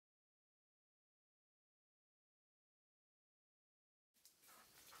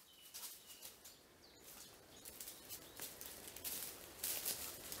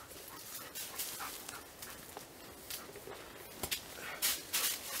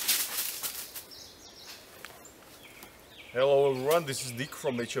Hello everyone, this is Nick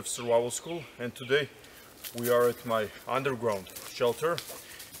from HF Survival School, and today we are at my underground shelter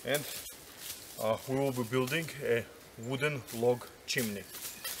and we will be building a wooden log chimney.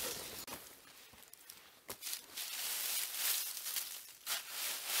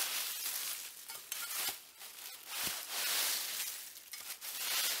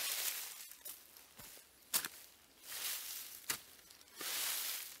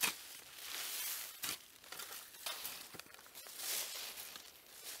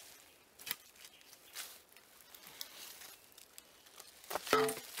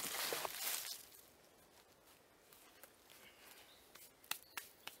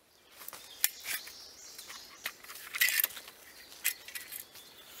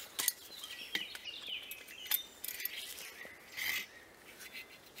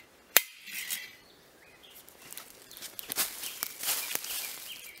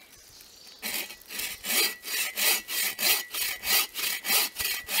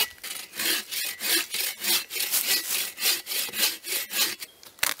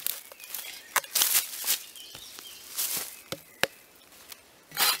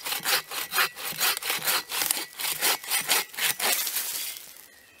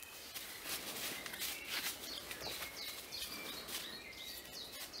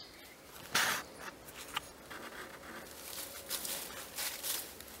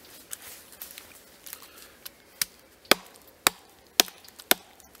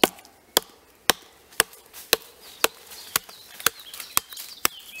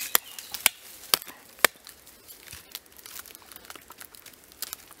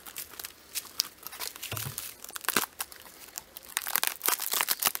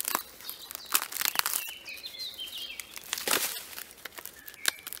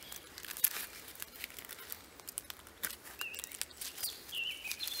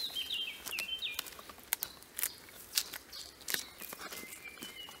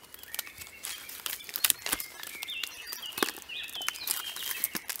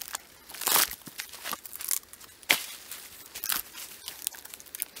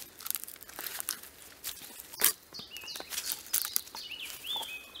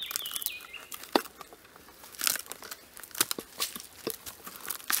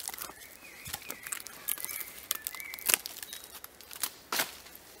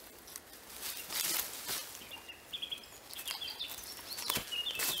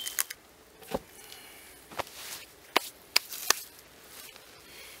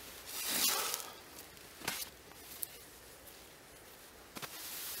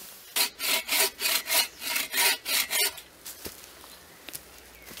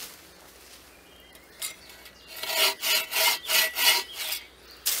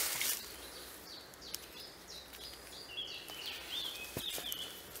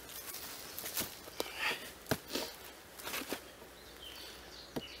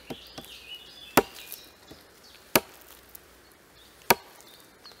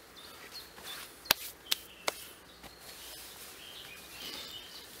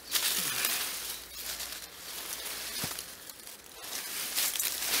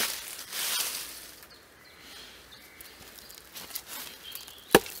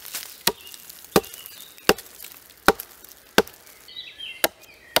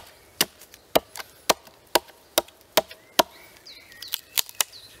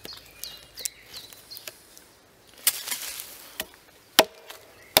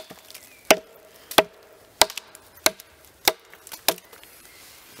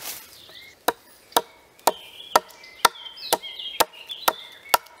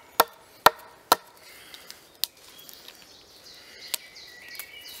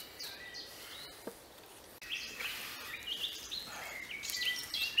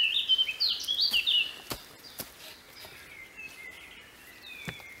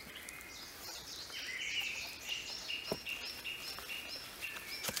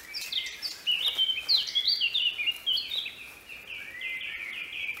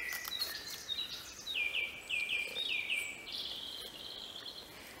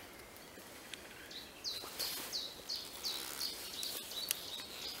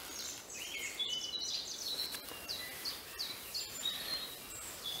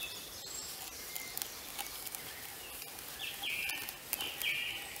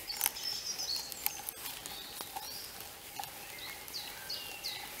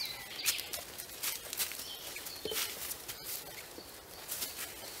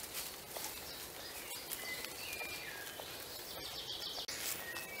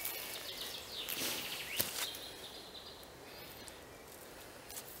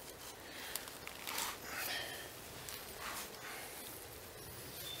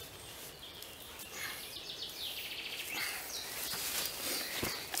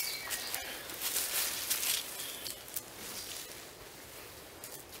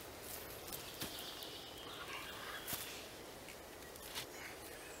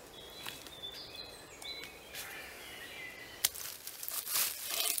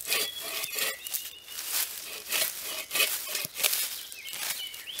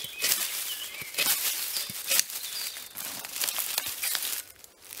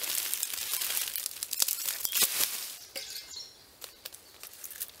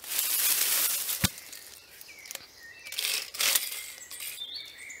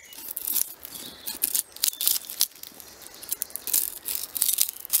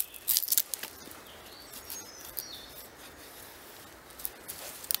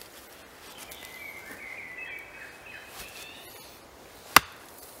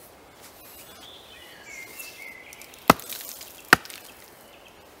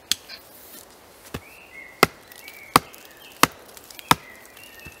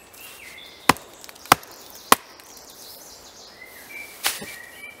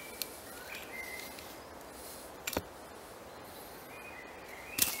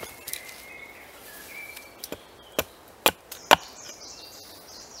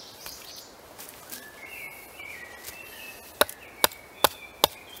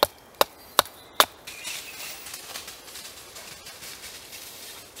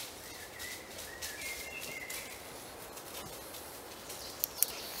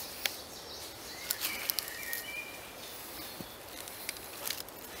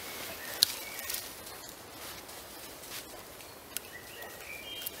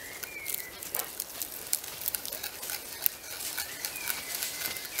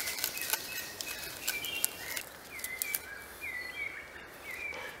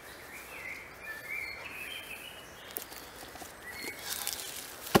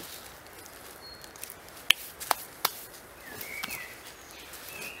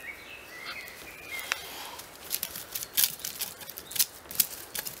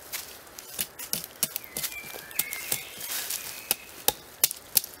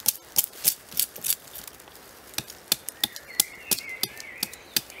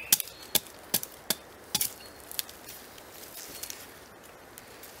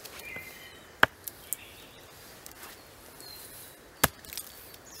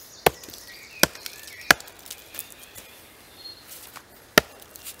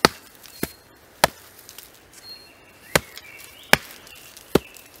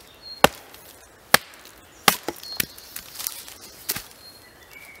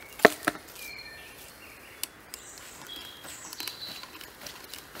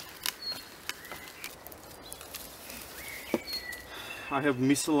 I have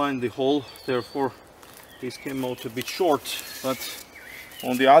misaligned the hole, therefore this came out a bit short, but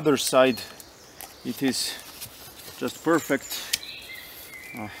on the other side it is just perfect.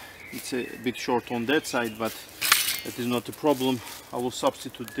 It's a bit short on that side, but that is not a problem. I will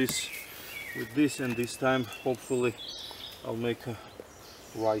substitute this with this, and this time hopefully I'll make a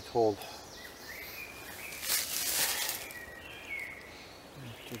right hole.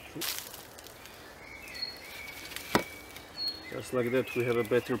 Just like that we have a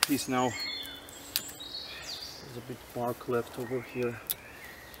better piece now. There's a bit bark left over here.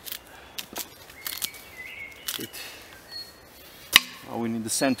 Now we need the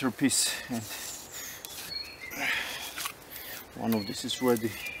centerpiece, and one of this is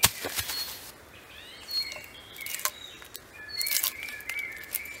ready.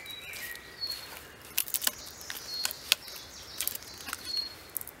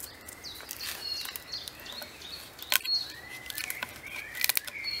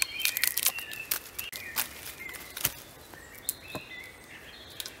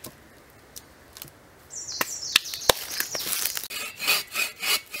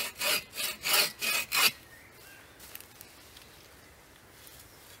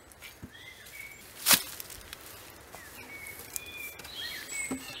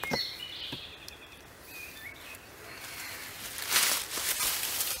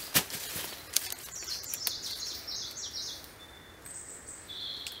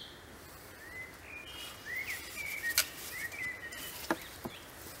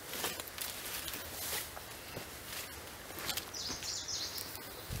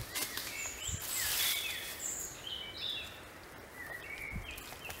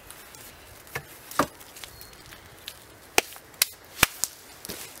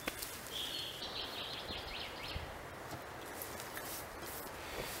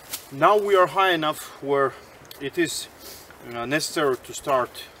 Now we are high enough where it is necessary to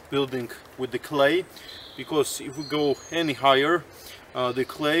start building with the clay, because if we go any higher the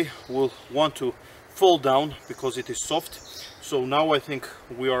clay will want to fall down because it is soft. So now I think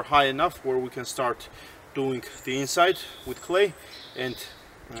we are high enough where we can start doing the inside with clay, and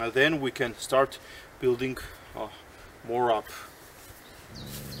then we can start building more up.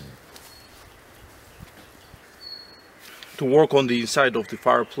 To work on the inside of the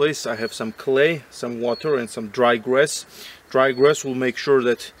fireplace, I have some clay, some water and some dry grass. Dry grass will make sure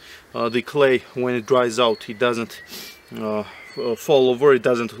that the clay, when it dries out, it doesn't fall over, it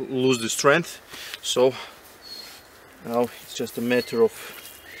doesn't lose the strength. So now it's just a matter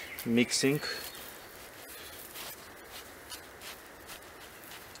of mixing.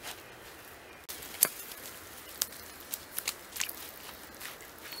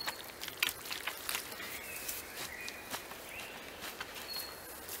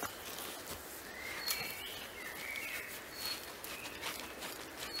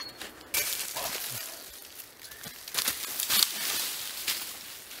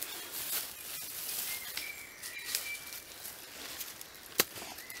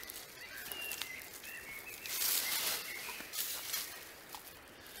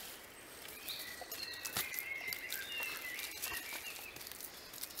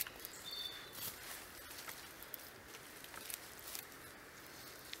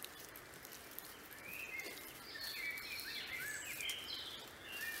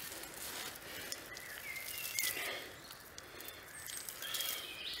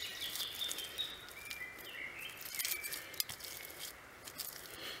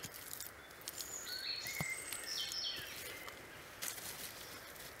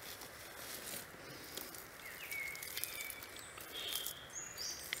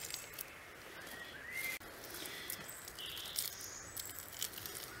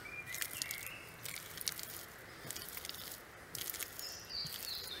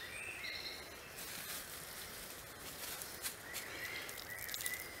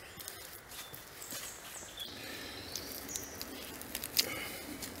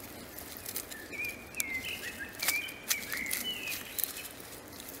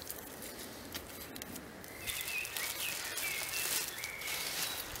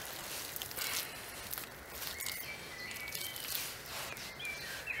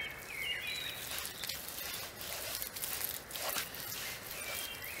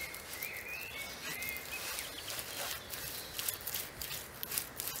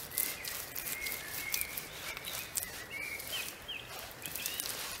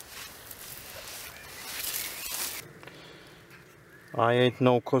 I ain't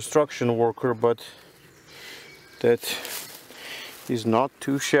no construction worker, but that is not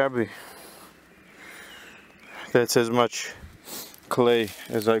too shabby. That's as much clay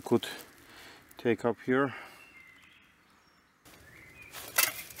as I could take up here.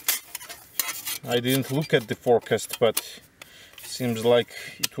 I didn't look at the forecast, but seems like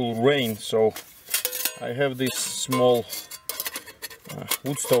it will rain, so I have this small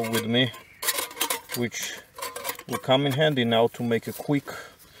wood stove with me, which will come in handy now to make a quick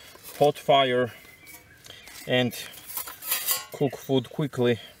hot fire and cook food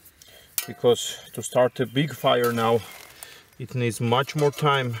quickly, because to start a big fire now it needs much more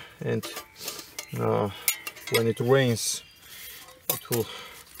time, and when it rains it will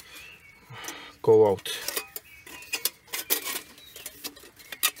go out.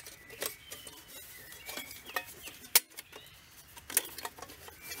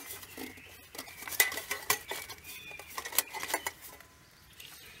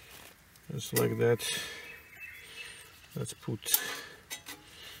 Just like that. Let's put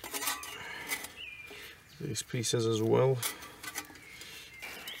these pieces as well.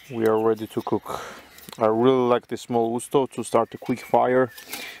 We are ready to cook. I really like this small wood stove to start a quick fire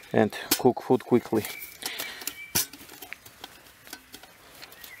and cook food quickly.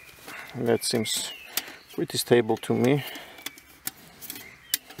 That seems pretty stable to me.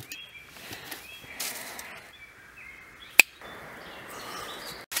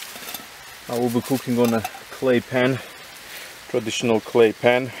 I will be cooking on a clay pan, traditional clay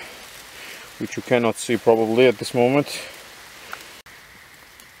pan, which you cannot see probably at this moment.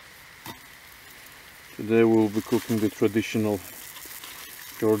 Today we will be cooking the traditional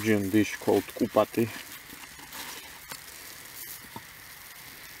Georgian dish called kupati.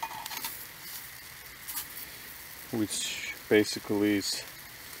 Which basically is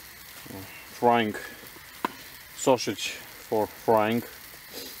frying sausage for frying,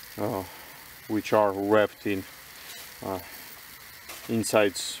 which are wrapped in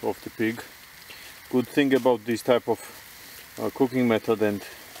insides of the pig. Good thing about this type of cooking method, and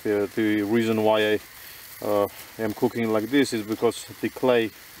the reason why I am cooking like this, is because the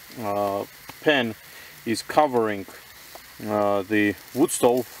clay pan is covering the wood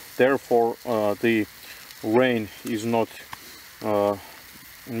stove, therefore the rain is not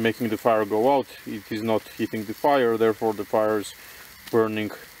making the fire go out, it is not hitting the fire, therefore the fire is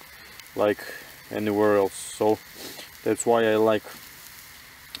burning like anywhere else. So that's why I like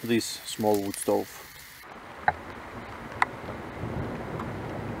this small wood stove.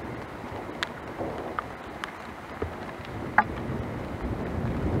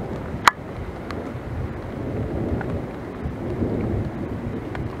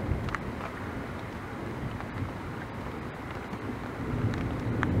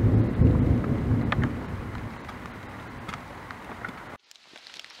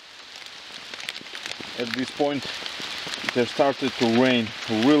 At this point it has started to rain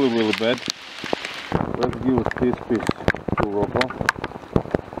really bad. Let's give this piece to Rocco.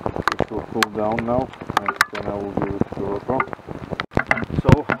 It will cool down now, and then I will give it to Rocco.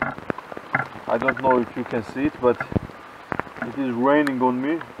 So I don't know if you can see it, but it is raining on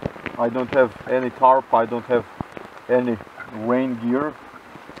me. I don't have any tarp, I don't have any rain gear,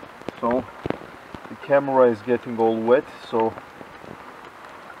 so the camera is getting all wet, so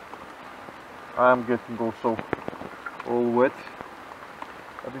I'm getting also all wet,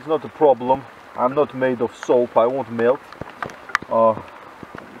 but it's not a problem. I'm not made of soap, I won't melt.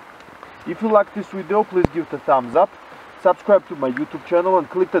 If you like this video, please give it a thumbs up, subscribe to my YouTube channel and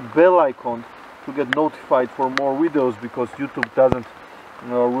click that bell icon to get notified for more videos, because YouTube doesn't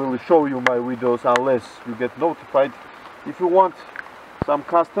really show you my videos unless you get notified. If you want some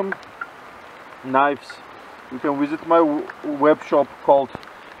custom knives, you can visit my web shop called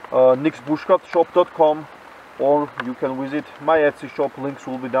Bushcraft.com, or you can visit my Etsy shop, links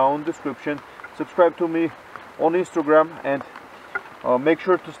will be down in the description. Subscribe to me on Instagram, and make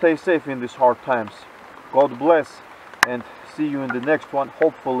sure to stay safe in these hard times. God bless, and see you in the next one,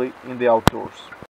 hopefully in the outdoors.